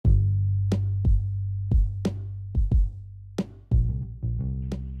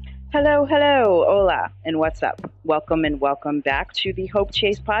Hello, hello, hola, and what's up? Welcome and welcome back to the Hope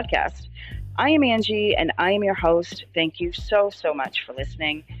Chase podcast. I am Angie and I am your host. Thank you so much for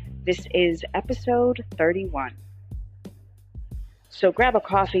listening. This is episode 31. So grab a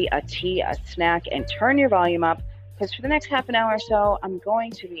coffee, a tea, a snack, and turn your volume up because for the next half an hour or so, I'm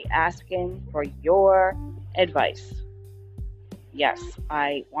going to be asking for your advice. Yes,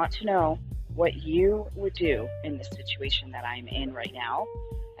 I want to know what you would do in the situation that I'm in right now.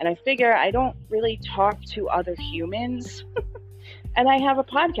 And I figure I don't really talk to other humans and I have a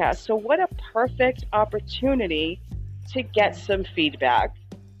podcast. So, what a perfect opportunity to get some feedback.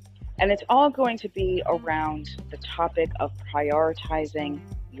 And it's all going to be around the topic of prioritizing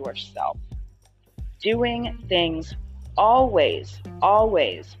yourself. Doing things, always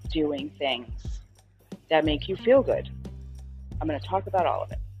doing things that make you feel good. I'm going to talk about all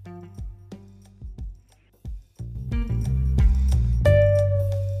of it.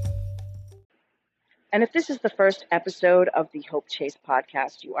 And if this is the first episode of the Hope Chase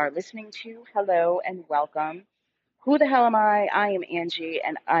podcast you are listening to, hello and welcome. Who the hell am I? I am Angie,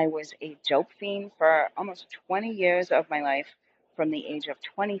 and I was a dope fiend for almost 20 years of my life. From the age of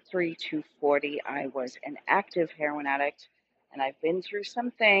 23 to 40, I was an active heroin addict, and I've been through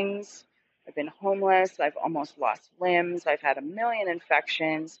some things. I've been homeless. I've almost lost limbs. I've had a million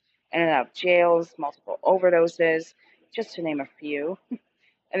infections, in and out of jails, multiple overdoses, just to name a few.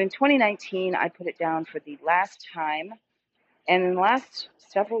 And in 2019, I put it down for the last time. And in the last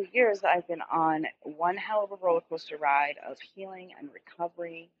several years, I've been on one hell of a roller coaster ride of healing and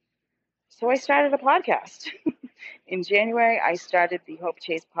recovery. So I started a podcast. In January, I started the Hope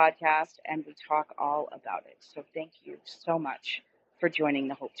Chase podcast, and we talk all about it. So thank you so much for joining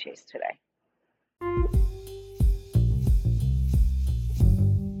the Hope Chase today.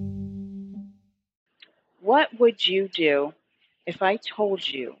 What would you do if I told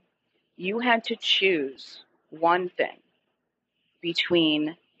you you had to choose one thing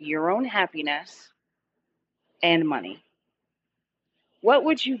between your own happiness and money? What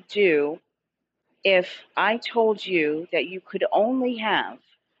would you do if I told you that you could only have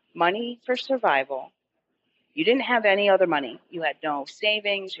money for survival? You didn't have any other money. You had no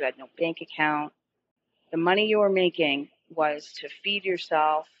savings, you had no bank account. The money you were making was to feed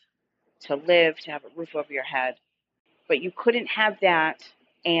yourself, to live, to have a roof over your head. But you couldn't have that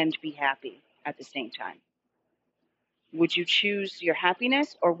and be happy at the same time. Would you choose your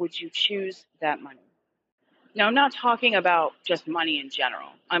happiness or would you choose that money? Now, I'm not talking about just money in general.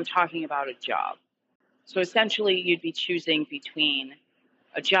 I'm talking about a job. So essentially, you'd be choosing between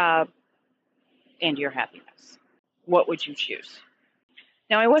a job and your happiness. What would you choose?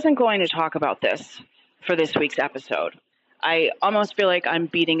 Now, I wasn't going to talk about this for this week's episode. I almost feel like I'm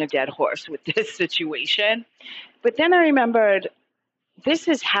beating a dead horse with this situation. But then I remembered this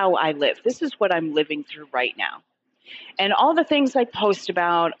is how I live. This is what I'm living through right now. And all the things I post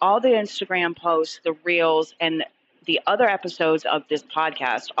about, all the Instagram posts, the reels, and the other episodes of this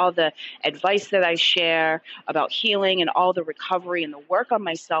podcast, all the advice that I share about healing and all the recovery and the work on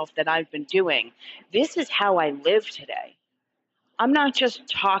myself that I've been doing, this is how I live today. I'm not just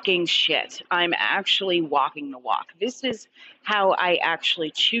talking shit. I'm actually walking the walk. This is how I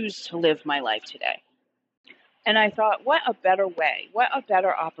actually choose to live my life today. And I thought, what a better way, what a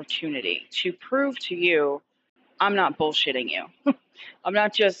better opportunity to prove to you I'm not bullshitting you. I'm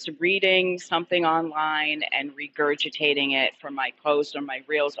not just reading something online and regurgitating it for my posts or my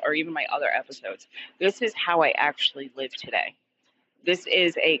reels or even my other episodes. This is how I actually live today. This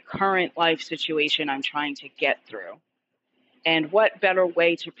is a current life situation I'm trying to get through. And what better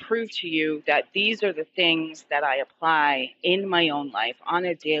way to prove to you that these are the things that I apply in my own life on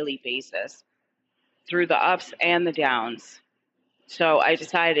a daily basis through the ups and the downs. So I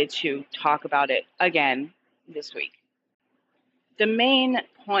decided to talk about it again this week. The main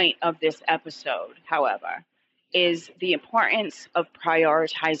point of this episode, however, is the importance of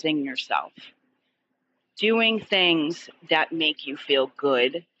prioritizing yourself, doing things that make you feel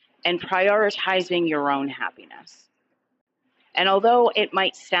good, and prioritizing your own happiness. And although it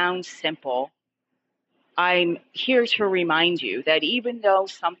might sound simple, I'm here to remind you that even though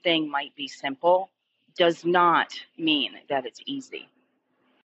something might be simple, does not mean that it's easy.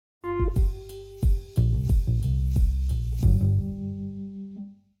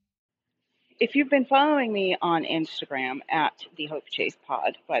 If you've been following me on Instagram at the Hope Chase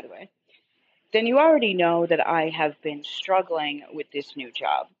Pod, by the way, then you already know that I have been struggling with this new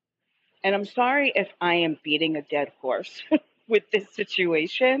job. And I'm sorry if I am beating a dead horse with this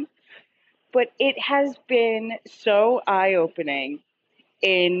situation, but it has been so eye-opening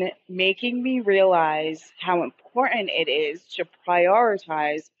in making me realize how important it is to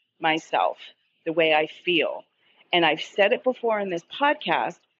prioritize myself the way I feel, and I've said it before in this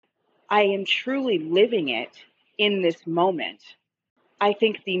podcast, I am truly living it in this moment. I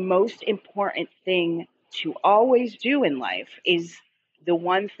think the most important thing to always do in life is the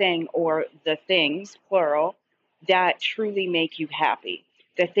one thing or the things, plural, that truly make you happy,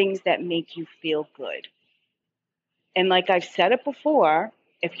 the things that make you feel good. And like I've said it before,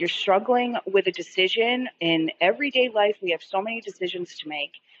 if you're struggling with a decision in everyday life, we have so many decisions to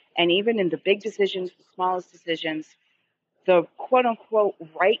make. And even in the big decisions, the smallest decisions, the quote unquote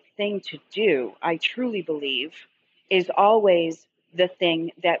right thing to do, I truly believe, is always the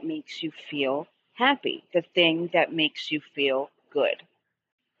thing that makes you feel happy, the thing that makes you feel good.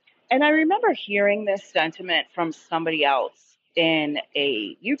 And I remember hearing this sentiment from somebody else in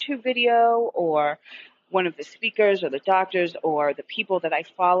a YouTube video or one of the speakers or the doctors or the people that I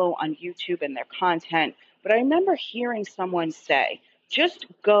follow on YouTube and their content. But I remember hearing someone say, just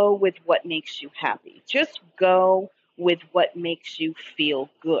go with what makes you happy. Just go with what makes you feel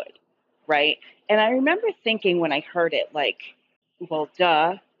good, right? And I remember thinking when I heard it, like, well,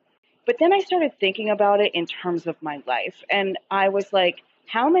 duh. But then I started thinking about it in terms of my life. And I was like,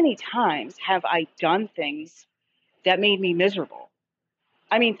 how many times have I done things that made me miserable?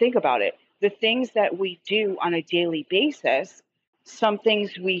 I mean, think about it. The things that we do on a daily basis, some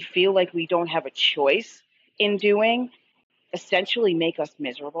things we feel like we don't have a choice in doing, essentially make us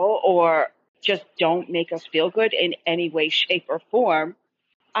miserable or just don't make us feel good in any way, shape, or form.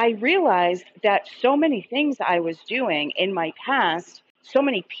 I realized that so many things I was doing in my past, so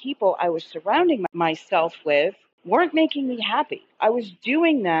many people I was surrounding myself with, weren't making me happy. I was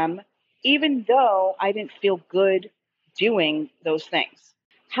doing them even though I didn't feel good doing those things.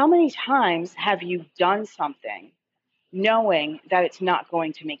 How many times have you done something knowing that it's not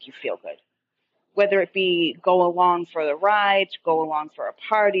going to make you feel good? Whether it be go along for the ride, go along for a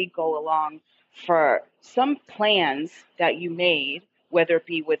party, go along for some plans that you made, whether it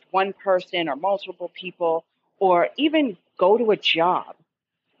be with one person or multiple people, or even go to a job,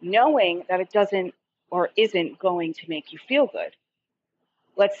 knowing that it doesn't or isn't going to make you feel good.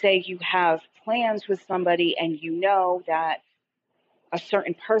 Let's say you have plans with somebody and you know that a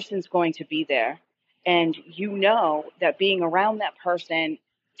certain person's going to be there, and you know that being around that person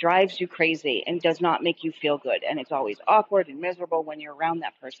drives you crazy and does not make you feel good, and it's always awkward and miserable when you're around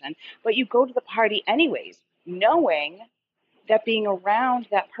that person, but you go to the party anyways, knowing that being around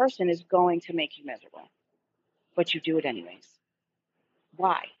that person is going to make you miserable, but you do it anyways.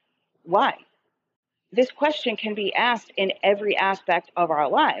 Why? This question can be asked in every aspect of our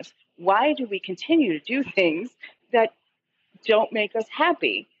lives. Why do we continue to do things that don't make us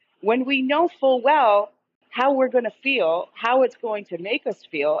happy when we know full well how we're going to feel, how it's going to make us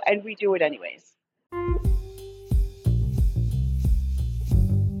feel, and we do it anyways?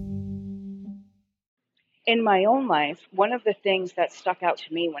 In my own life, one of the things that stuck out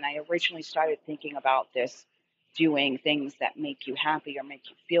to me when I originally started thinking about this, doing things that make you happy or make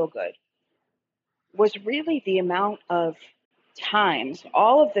you feel good, was really the amount of times,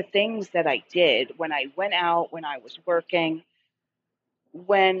 all of the things that I did when I went out, when I was working,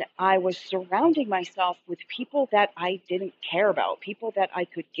 when I was surrounding myself with people that I didn't care about, people that I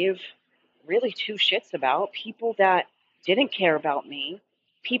could give really two shits about, people that didn't care about me,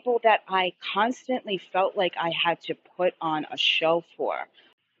 people that I constantly felt like I had to put on a show for.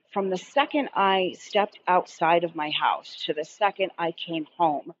 From the second I stepped outside of my house to the second I came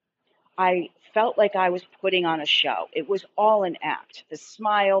home, I felt like I was putting on a show. It was all an act. The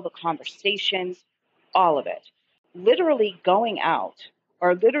smile, the conversations, all of it. Literally going out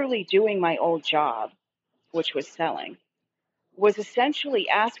or literally doing my old job, which was selling, was essentially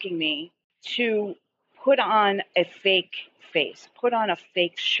asking me to put on a fake face, put on a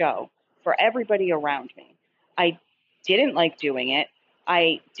fake show for everybody around me. I didn't like doing it.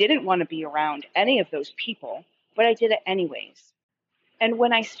 I didn't want to be around any of those people, but I did it anyways. And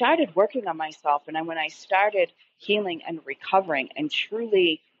when I started working on myself and when I started healing and recovering and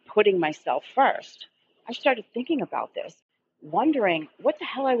truly putting myself first, I started thinking about this, wondering what the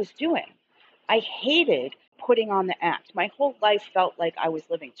hell I was doing. I hated putting on the act. My whole life felt like I was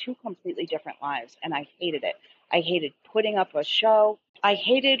living two completely different lives, and I hated it. I hated putting up a show. I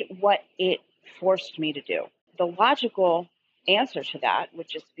hated what it forced me to do. The logical answer to that would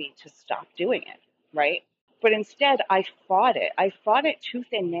just be to stop doing it, right? But instead, I fought it. I fought it tooth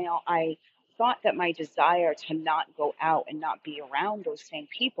and nail. I thought that my desire to not go out and not be around those same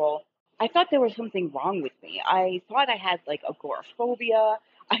people, I thought there was something wrong with me. I thought I had like agoraphobia.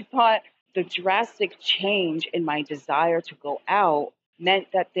 I thought the drastic change in my desire to go out meant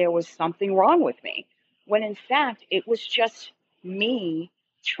that there was something wrong with me. When in fact, it was just me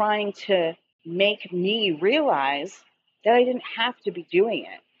trying to make me realize that I didn't have to be doing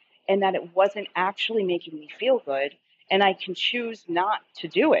it and that it wasn't actually making me feel good. And I can choose not to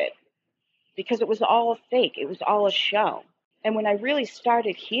do it because it was all a fake, it was all a show. And when I really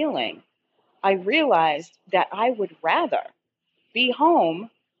started healing, I realized that I would rather be home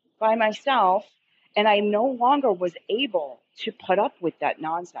by myself, and I no longer was able to put up with that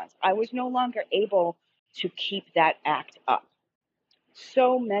nonsense. I was no longer able to keep that act up.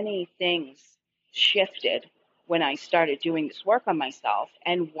 So many things shifted when I started doing this work on myself.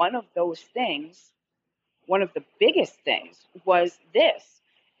 And one of those things, one of the biggest things, was this,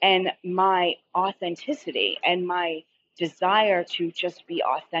 and my authenticity and my desire to just be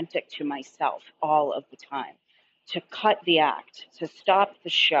authentic to myself all of the time, to cut the act, to stop the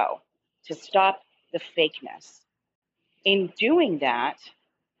show, to stop the fakeness. In doing that,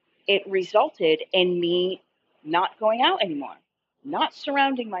 it resulted in me not going out anymore, not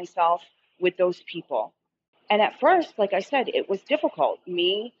surrounding myself with those people. And at first, like I said, it was difficult.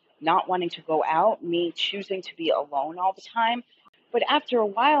 Me not wanting to go out, me choosing to be alone all the time. But after a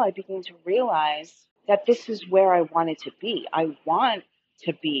while, I began to realize that this is where I wanted to be. I want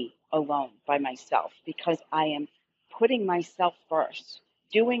to be alone by myself because I am putting myself first,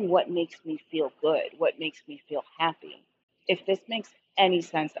 doing what makes me feel good, what makes me feel happy, if this makes any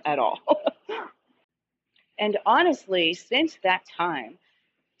sense at all. And honestly, since that time,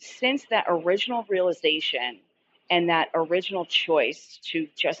 since that original realization and that original choice to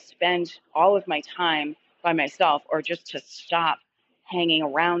just spend all of my time by myself or just to stop hanging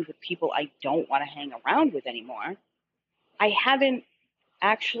around with people I don't want to hang around with anymore, I haven't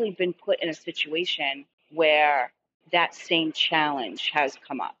actually been put in a situation where that same challenge has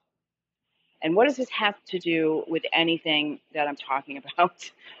come up. And what does this have to do with anything that I'm talking about,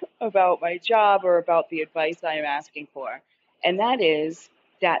 about my job or about the advice I am asking for? And that is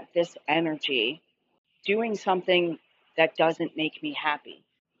that this energy, doing something that doesn't make me happy,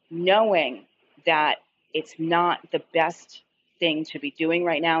 knowing that it's not the best thing to be doing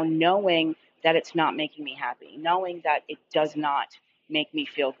right now, knowing that it's not making me happy, knowing that it does not make me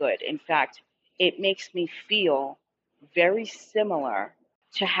feel good. In fact, it makes me feel very similar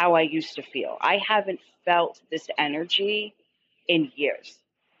to how I used to feel. I haven't felt this energy in years,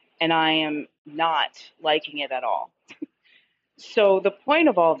 and I am not liking it at all. So, the point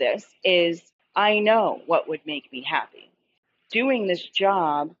of all this is I know what would make me happy. Doing this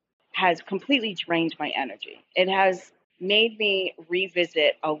job has completely drained my energy. It has made me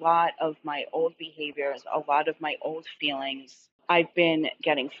revisit a lot of my old behaviors, a lot of my old feelings. I've been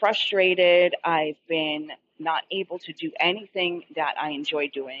getting frustrated. I've been not able to do anything that I enjoy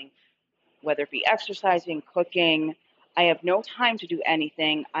doing, whether it be exercising, cooking. I have no time to do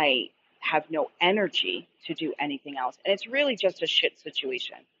anything. I have no energy to do anything else. And it's really just a shit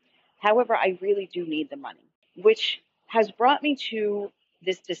situation. However, I really do need the money, which has brought me to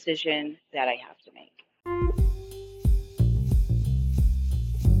this decision that I have to make.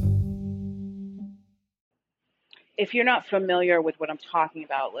 If you're not familiar with what I'm talking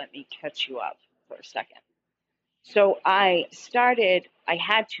about, let me catch you up for a second. So I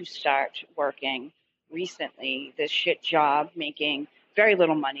had to start working recently this shit job, making very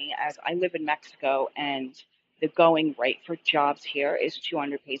little money as I live in Mexico, and the going rate for jobs here is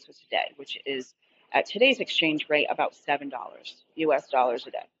 200 pesos a day, which is at today's exchange rate about $7 US dollars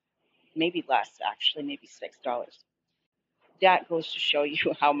a day. Maybe less, actually, maybe $6. That goes to show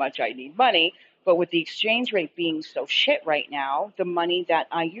you how much I need money. But with the exchange rate being so shit right now, the money that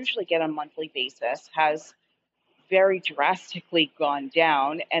I usually get on a monthly basis has very drastically gone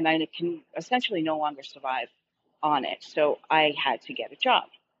down, and I can essentially no longer survive on it. So I had to get a job.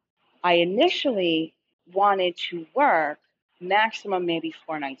 I initially wanted to work maximum maybe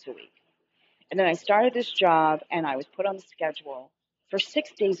 4 nights a week. And then I started this job and I was put on the schedule for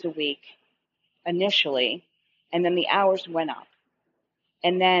 6 days a week initially, and then the hours went up.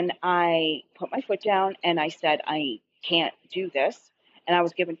 And then I put my foot down and I said, I can't do this. And I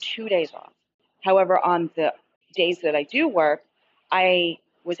was given 2 days off. However, on the days that I do work, I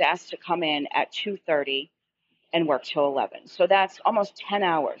was asked to come in at 2:30 and work till 11. So that's almost 10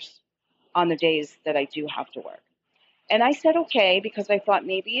 hours on the days that I do have to work. And I said, okay, because I thought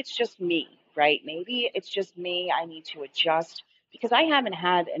maybe it's just me, right? Maybe it's just me. I need to adjust because I haven't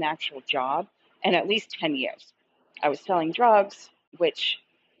had an actual job in at least 10 years. I was selling drugs, which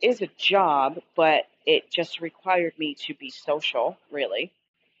is a job, but it just required me to be social, really.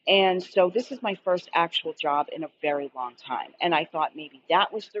 And so this is my first actual job in a very long time. And I thought maybe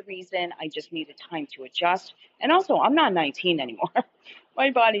that was the reason. I just needed time to adjust. And also, I'm not 19 anymore. My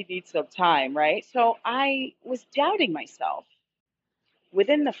body needs some time, right? So I was doubting myself.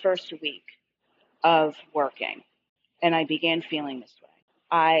 within the first week of working, and I began feeling this way,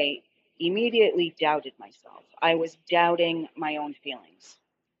 I immediately doubted myself. I was doubting my own feelings.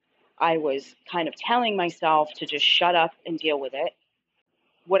 I was kind of telling myself to just shut up and deal with it.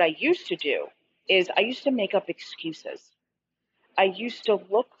 What I used to do is I used to make up excuses. I used to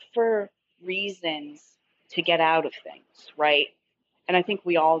look for reasons to get out of things, right? And I think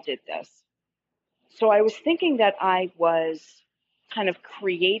we all did this. So I was thinking that I was kind of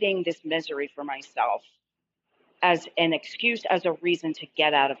creating this misery for myself as an excuse, as a reason to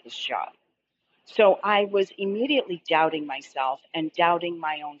get out of this job. So I was immediately doubting myself and doubting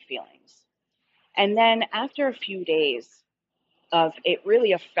my own feelings. And then after a few days of it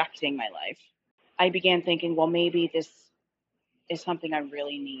really affecting my life, I began thinking, well, maybe this is something I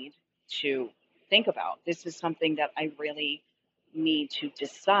really need to think about. This is something that I really need to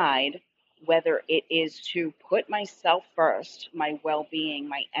decide whether it is to put myself first, my well being,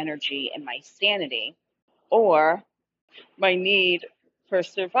 my energy, and my sanity, or my need for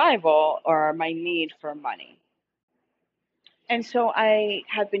survival or my need for money. And so I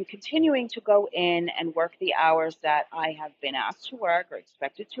have been continuing to go in and work the hours that I have been asked to work or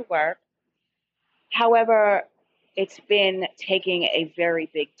expected to work. However, it's been taking a very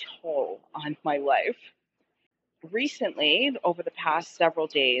big toll on my life. Recently, over the past several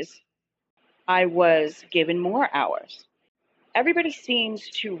days, I was given more hours. Everybody seems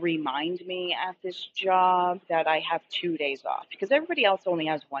to remind me at this job that I have 2 days off because everybody else only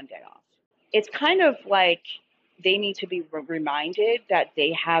has 1 day off. It's kind of like they need to be reminded that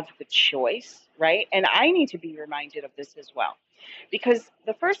they have the choice, right? And I need to be reminded of this as well. Because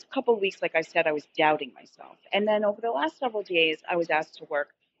the first couple of weeks, like I said, I was doubting myself. And then over the last several days, I was asked to work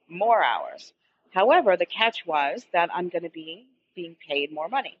more hours. However, the catch was that I'm going to be being paid more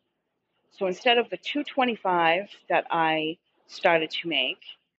money. So instead of the 225 that I started to make,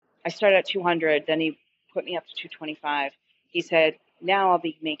 I started at 200, then he put me up to 225. He said, now I'll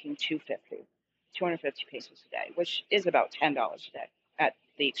be making 250 pesos a day, which is about $10 a day at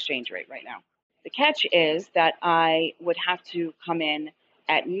the exchange rate right now. The catch is that I would have to come in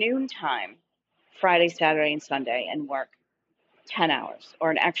at noontime, Friday, Saturday, and Sunday, and work 10 hours or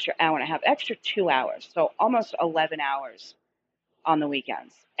an extra hour and a half, extra 2 hours. So almost 11 hours on the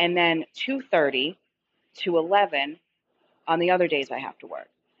weekends. And then 2:30 to 11 on the other days I have to work.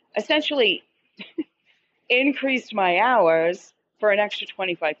 Essentially, increased my hours for an extra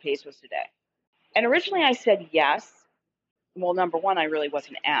 25 pesos a day. And originally I said yes. Well, number one, I really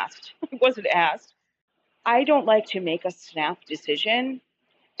wasn't asked. I wasn't asked. I don't like to make a snap decision,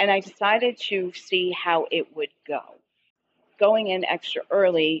 and I decided to see how it would go. Going in extra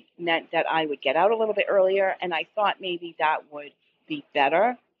early meant that I would get out a little bit earlier, and I thought maybe that would be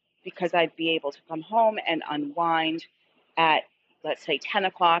better because I'd be able to come home and unwind at, let's say, 10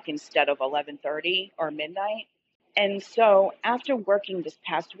 o'clock instead of 11:30 or midnight. And so after working this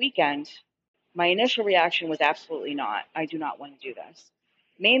past weekend, my initial reaction was absolutely not. I do not want to do this.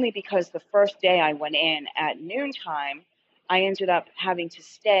 Mainly because the first day I went in at noontime, I ended up having to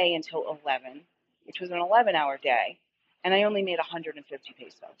stay until 11, which was an 11-hour day, and I only made 150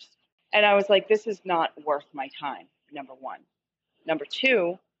 pesos. And I was like, this is not worth my time, number one. Number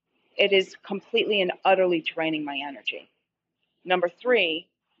two, it is completely and utterly draining my energy. Number three,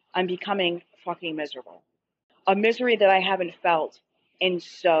 I'm becoming fucking miserable. A misery that I haven't felt in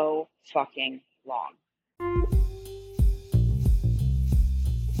so fucking long.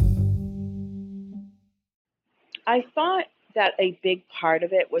 I thought that a big part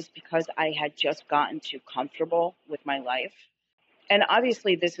of it was because I had just gotten too comfortable with my life. And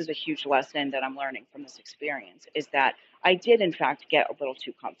obviously, this is a huge lesson that I'm learning from this experience, is that I did, in fact, get a little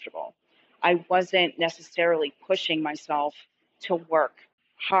too comfortable. I wasn't necessarily pushing myself to work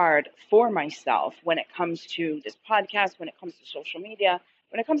hard for myself when it comes to this podcast, when it comes to social media,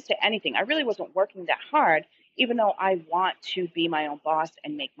 when it comes to anything. I really wasn't working that hard, even though I want to be my own boss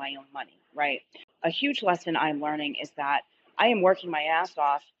and make my own money, right? A huge lesson I'm learning is that I am working my ass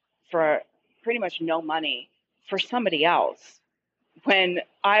off for pretty much no money for somebody else when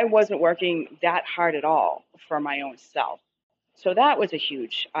I wasn't working that hard at all for my own self. So that was a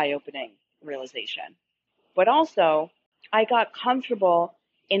huge eye-opening realization. But also, I got comfortable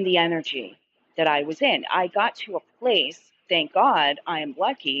in the energy that I was in. I got to a place, thank God, I am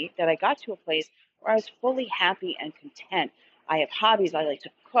lucky that I got to a place where I was fully happy and content. I have hobbies. I like to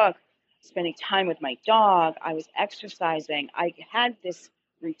cook, spending time with my dog. I was exercising. I had this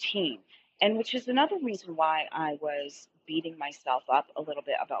routine, and which is another reason why I was beating myself up a little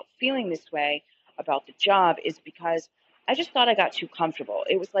bit about feeling this way about the job, is because I just thought I got too comfortable.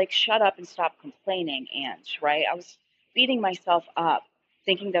 It was like, shut up and stop complaining, Ange, right? I was beating myself up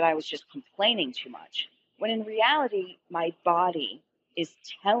thinking that I was just complaining too much. When in reality, my body is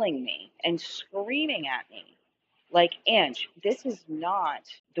telling me and screaming at me, like, Ange, this is not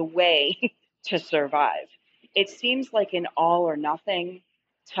the way to survive. It seems like an all or nothing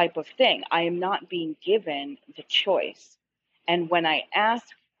type of thing. I am not being given the choice. And when I ask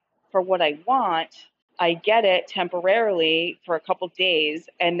for what I want, I get it temporarily for a couple days,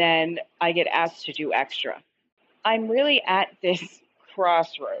 and then I get asked to do extra. I'm really at this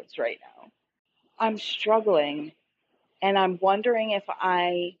crossroads right now. I'm struggling, and I'm wondering if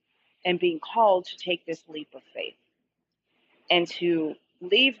I am being called to take this leap of faith and to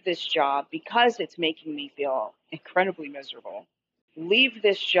leave this job because it's making me feel incredibly miserable. Leave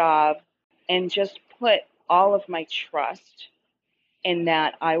this job and just put all of my trust in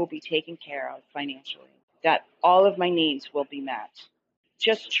that I will be taken care of financially, that all of my needs will be met.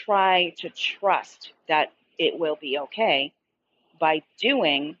 Just try to trust that it will be okay by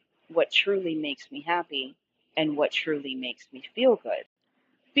doing what truly makes me happy and what truly makes me feel good.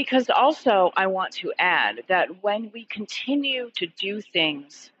 Because also, I want to add that when we continue to do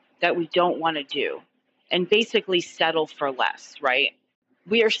things that we don't want to do and basically settle for less, right?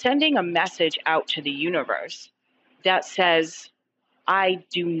 We are sending a message out to the universe that says, I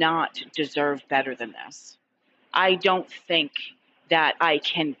do not deserve better than this. I don't think that I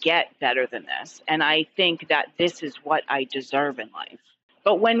can get better than this. And I think that this is what I deserve in life.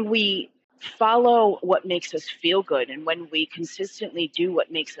 But when we follow what makes us feel good and when we consistently do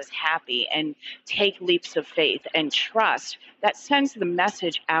what makes us happy and take leaps of faith and trust, that sends the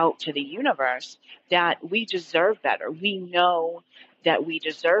message out to the universe that we deserve better. We know that we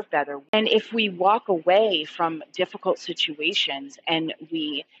deserve better. And if we walk away from difficult situations and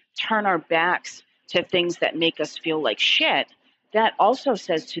we turn our backs to things that make us feel like shit, that also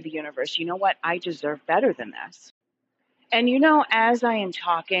says to the universe, you know what? I deserve better than this. And as I am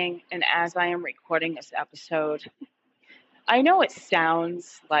talking and as I am recording this episode, I know it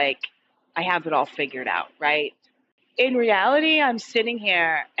sounds like I have it all figured out, right? In reality, I'm sitting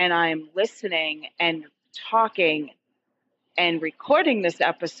here and I'm listening and talking and recording this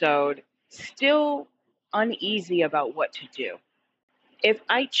episode, still uneasy about what to do. If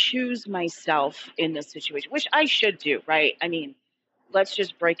I choose myself in this situation, which I should do, right? I mean, let's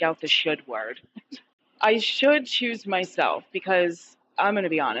just break out the should word. I should choose myself because I'm going to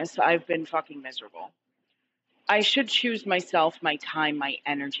be honest, I've been fucking miserable. I should choose myself, my time, my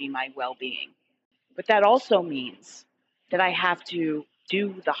energy, my well being. But that also means that I have to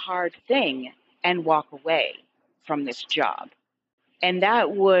do the hard thing and walk away from this job. And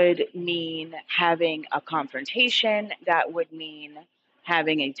that would mean having a confrontation. That would mean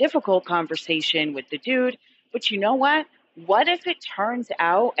having a difficult conversation with the dude. But you know what? What if it turns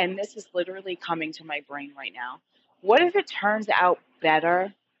out, and this is literally coming to my brain right now, what if it turns out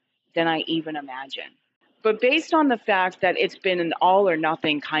better than I even imagined? But based on the fact that it's been an all or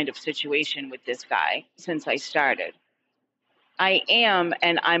nothing kind of situation with this guy since I started, I am,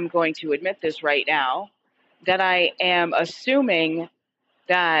 and I'm going to admit this right now, that I am assuming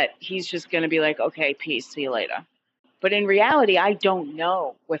that he's just going to be like, okay, peace, see you later. But in reality, I don't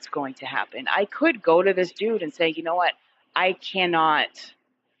know what's going to happen. I could go to this dude and say, you know what? I cannot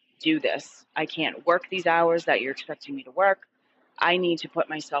do this. I can't work these hours that you're expecting me to work. I need to put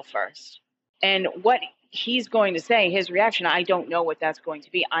myself first. And what he's going to say, his reaction, I don't know what that's going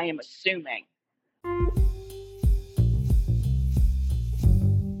to be. I am assuming.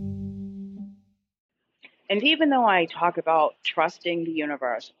 And even though I talk about trusting the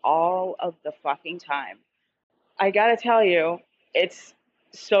universe all of the fucking time, I gotta tell you, it's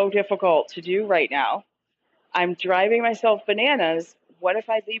so difficult to do right now. I'm driving myself bananas. What if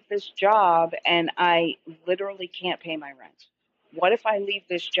I leave this job and I literally can't pay my rent? What if I leave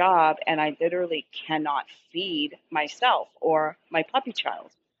this job and I literally cannot feed myself or my puppy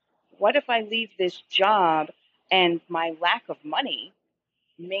child? What if I leave this job and my lack of money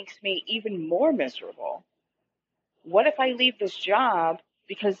makes me even more miserable? What if I leave this job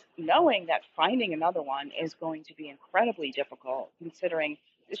because knowing that finding another one is going to be incredibly difficult, considering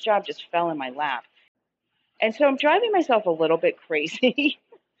this job just fell in my lap? And so I'm driving myself a little bit crazy.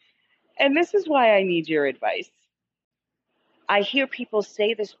 And this is why I need your advice. I hear people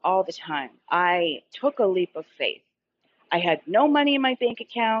say this all the time. I took a leap of faith. I had no money in my bank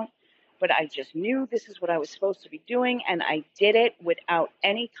account, but I just knew this is what I was supposed to be doing. And I did it without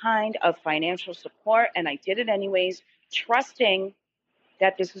any kind of financial support. And I did it anyways, trusting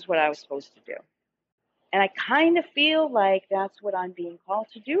that this is what I was supposed to do. And I kind of feel like that's what I'm being called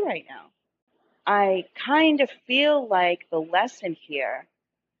to do right now. I kind of feel like the lesson here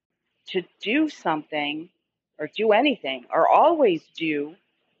to do something or do anything or always do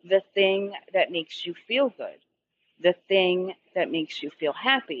the thing that makes you feel good, the thing that makes you feel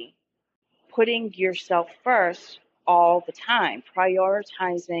happy, putting yourself first all the time,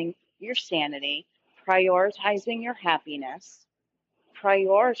 prioritizing your sanity, prioritizing your happiness,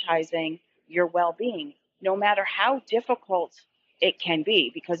 prioritizing your well being, no matter how difficult it can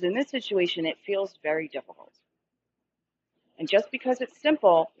be, because in this situation, it feels very difficult. And just because it's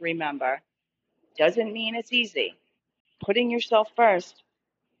simple, remember, doesn't mean it's easy. Putting yourself first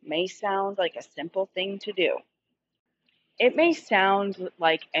may sound like a simple thing to do. It may sound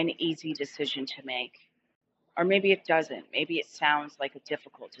like an easy decision to make, or maybe it doesn't. Maybe it sounds like a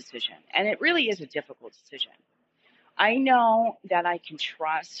difficult decision, and it really is a difficult decision. I know that I can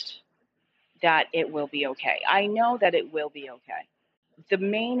trust that it will be okay. I know that it will be okay. The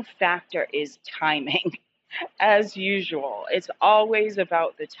main factor is timing. As usual, it's always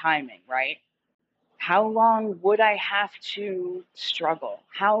about the timing, right? How long would I have to struggle?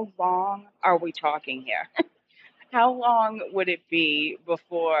 How long are we talking here? How long would it be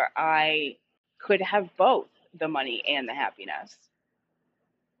before I could have both the money and the happiness?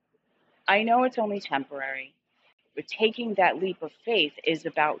 I know it's only temporary, but taking that leap of faith is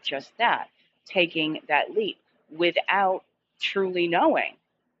about just that, taking that leap without truly knowing.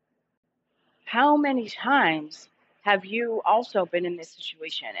 How many times have you also been in this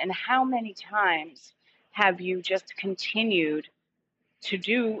situation? And how many times have you just continued to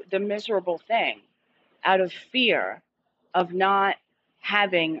do the miserable thing out of fear of not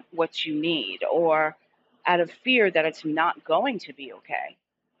having what you need, or out of fear that it's not going to be okay?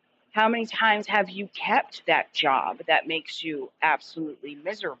 How many times have you kept that job that makes you absolutely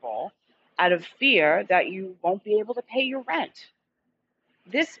miserable out of fear that you won't be able to pay your rent?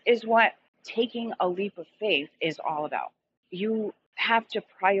 This is what taking a leap of faith is all about. You have to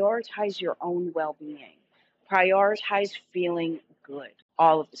prioritize your own well-being, prioritize feeling good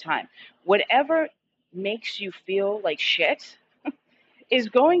all of the time. Whatever makes you feel like shit is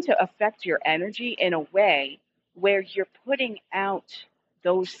going to affect your energy in a way where you're putting out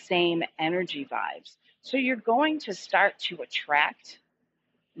those same energy vibes. So you're going to start to attract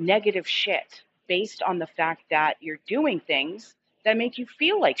negative shit based on the fact that you're doing things that make you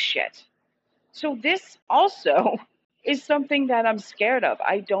feel like shit. So this also is something that I'm scared of.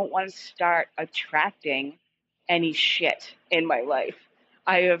 I don't want to start attracting any shit in my life.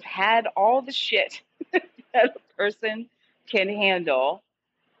 I have had all the shit that a person can handle,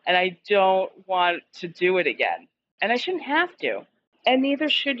 and I don't want to do it again. And I shouldn't have to, and neither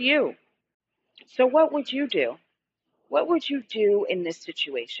should you. So what would you do? What would you do in this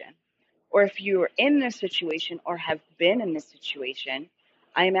situation? Or if you're in this situation or have been in this situation,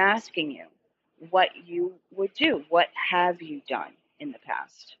 I'm asking you what you would do. What have you done in the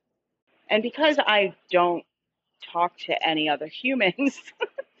past? And because I don't talk to any other humans,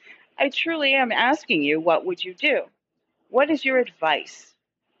 I truly am asking you, what would you do? What is your advice?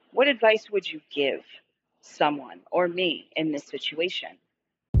 What advice would you give someone or me in this situation?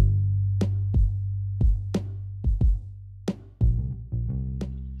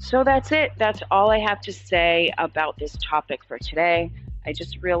 So that's it. That's all I have to say about this topic for today. I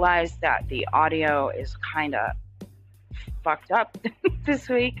just realized that the audio is kind of fucked up this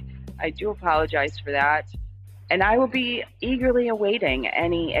week. I do apologize for that. And I will be eagerly awaiting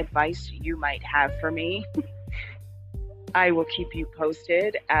any advice you might have for me. I will keep you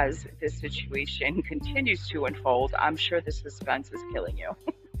posted as this situation continues to unfold. I'm sure the suspense is killing you.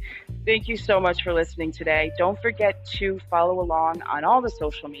 Thank you so much for listening today. Don't forget to follow along on all the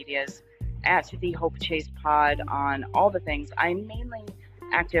social medias at the Hope Chase Pod on all the things. I'm mainly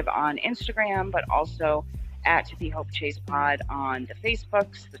active on Instagram, but also at the Hope Chase Pod on the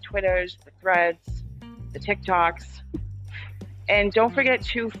Facebooks, the Twitters, the Threads, the TikToks. And don't forget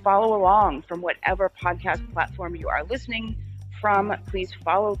to follow along from whatever podcast platform you are listening from. Please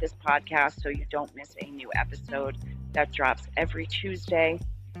follow this podcast so you don't miss a new episode that drops every Tuesday.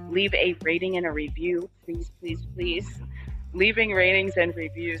 Leave a rating and a review, please, please, please. Leaving ratings and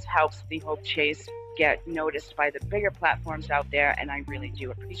reviews helps the Hope Chase get noticed by the bigger platforms out there, and I really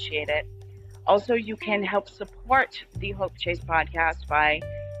do appreciate it. Also, you can help support the Hope Chase podcast by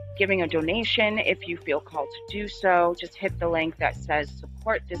giving a donation if you feel called to do so. Just hit the link that says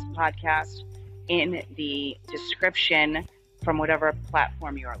support this podcast in the description from whatever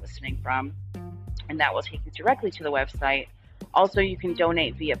platform you are listening from, and that will take you directly to the website. Also, you can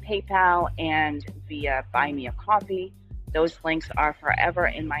donate via PayPal and via Buy Me a Coffee. Those links are forever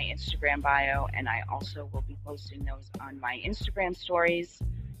in my Instagram bio, and I also will be posting those on my Instagram stories.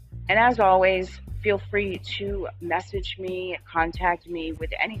 And as always, feel free to message me, contact me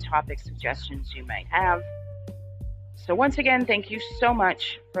with any topic suggestions you might have. So once again, thank you so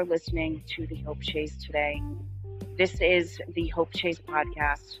much for listening to the Hope Chase today. This is the Hope Chase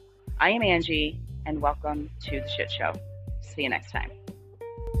podcast. I am Angie, and welcome to the Shit Show. See you next time.